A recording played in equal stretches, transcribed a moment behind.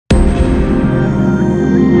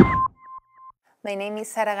My name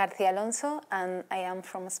is Sara García Alonso and I am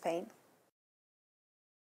from Spain.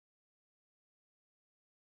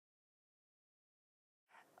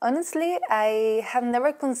 Honestly, I have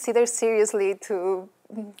never considered seriously to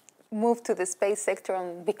move to the space sector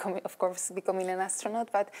and becoming an astronaut.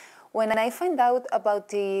 But when I find out about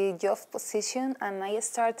the job position and I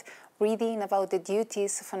start reading about the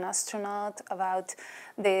duties of an astronaut, about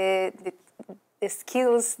the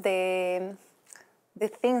skills, the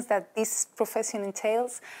things that this profession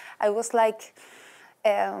entails, I was like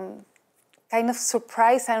kind of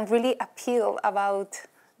surprised and really appealed about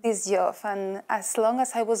this job. And as long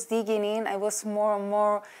as I was digging in, I was more and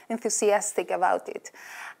more enthusiastic about it.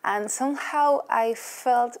 And somehow I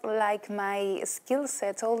felt like my skill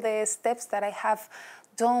set, all the steps that I have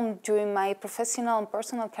done during my professional and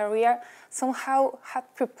personal career, somehow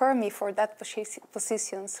had prepared me for that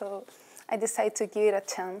position. So I decided to give it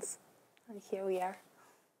a chance. And here we are.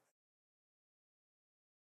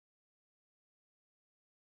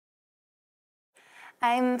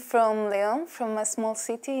 I'm from León, from a small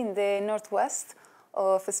city in the northwest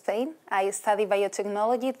of Spain. I study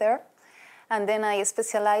biotechnology there, and then I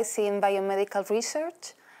specialize in biomedical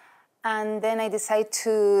research, and then I decided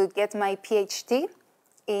to get my PhD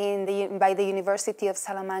by the University of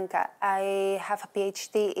Salamanca. I have a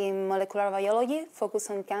PhD in molecular biology, focused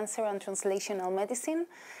on cancer and translational medicine,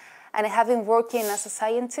 and I have been working as a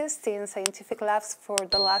scientist in scientific labs for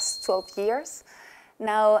the last 12 years.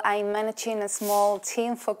 Now I'm managing a small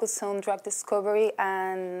team focused on drug discovery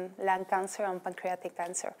and lung cancer and pancreatic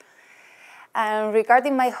cancer. And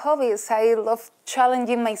regarding my hobbies, I love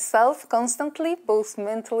challenging myself constantly, both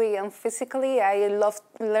mentally and physically. I love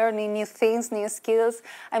learning new things, new skills.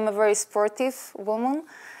 I'm a very sportive woman,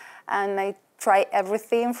 and I try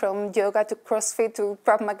everything from yoga to CrossFit to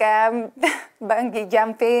Krav Maga, bungee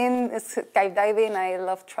jumping, skydiving. I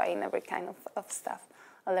love trying every kind of stuff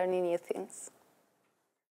and learning new things.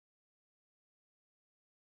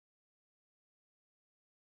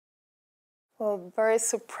 Well, very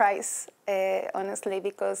surprised, honestly,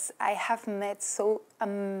 because I have met so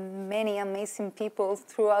many amazing people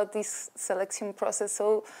throughout this selection process.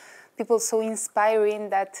 So people so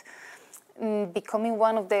inspiring that becoming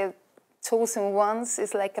one of the chosen ones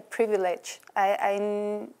is like a privilege.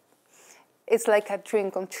 It's like a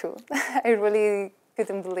dream come true. I really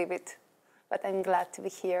couldn't believe it, but I'm glad to be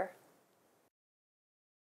here.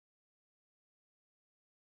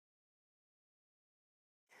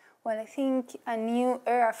 Well, I think a new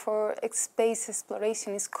era for space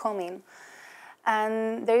exploration is coming.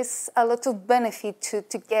 And there is a lot of benefit to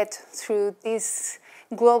get through this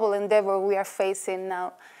global endeavor we are facing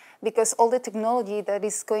now. Because all the technology that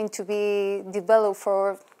is going to be developed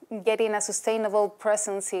for getting a sustainable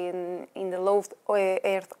presence in the low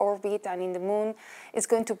Earth orbit and in the moon is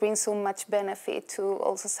going to bring so much benefit to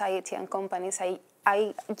all society and companies.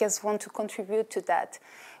 I just want to contribute to that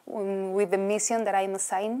with the mission that I'm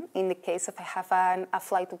assigned in the case if I have a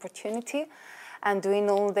flight opportunity and doing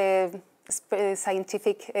all the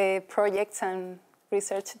scientific projects and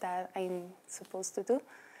research that I'm supposed to do.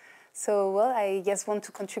 So, well, I just want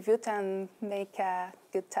to contribute and make a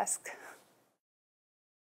good task.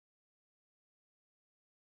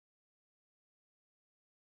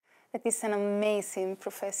 It is an amazing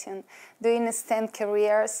profession. Doing STEM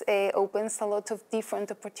careers opens a lot of different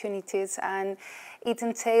opportunities, and it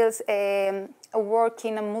entails a work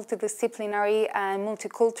in a multidisciplinary and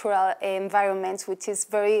multicultural environment, which is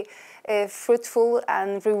very fruitful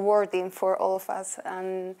and rewarding for all of us.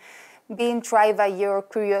 And being driven by your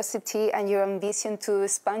curiosity and your ambition to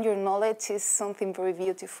expand your knowledge is something very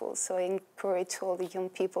beautiful. So I encourage all the young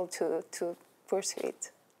people to pursue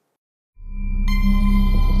it.